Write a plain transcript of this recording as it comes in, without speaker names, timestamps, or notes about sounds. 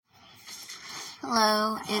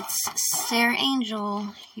Hello, it's Sarah Angel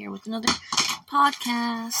here with another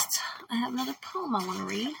podcast. I have another poem I want to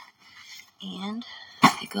read, and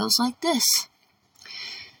it goes like this.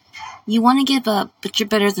 You want to give up, but you're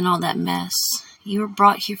better than all that mess. You were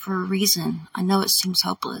brought here for a reason. I know it seems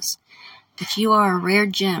hopeless, but you are a rare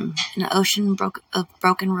gem in an ocean of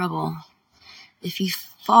broken rubble. If you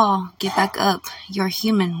fall, get back up. You're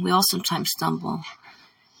human. We all sometimes stumble.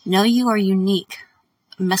 Know you are unique.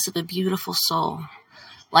 Mess of a beautiful soul.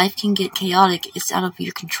 Life can get chaotic, it's out of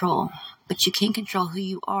your control, but you can't control who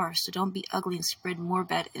you are, so don't be ugly and spread more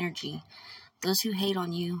bad energy. Those who hate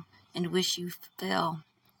on you and wish you fail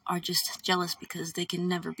are just jealous because they can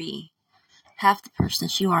never be half the person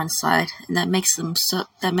that you are inside, and that makes you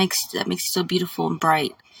so beautiful and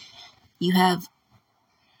bright. You have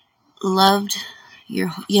lived your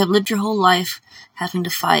whole life having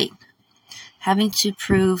to fight, having to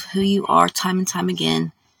prove who you are time and time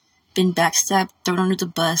again, been backstabbed, thrown under the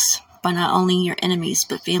bus by not only your enemies,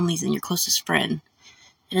 but families and your closest friend.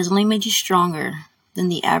 It has only made you stronger than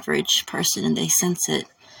the average person, and they sense it.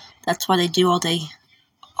 That's why they do all the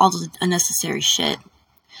unnecessary shit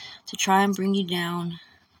to try and bring you down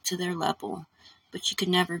to their level. But you could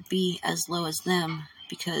never be as low as them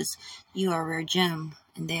because you are a rare gem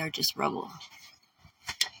and they are just rubble.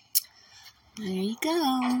 There you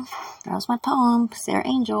go. That was my poem, Sarah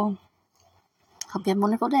Angel. Hope you have a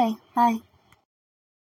wonderful day. Bye.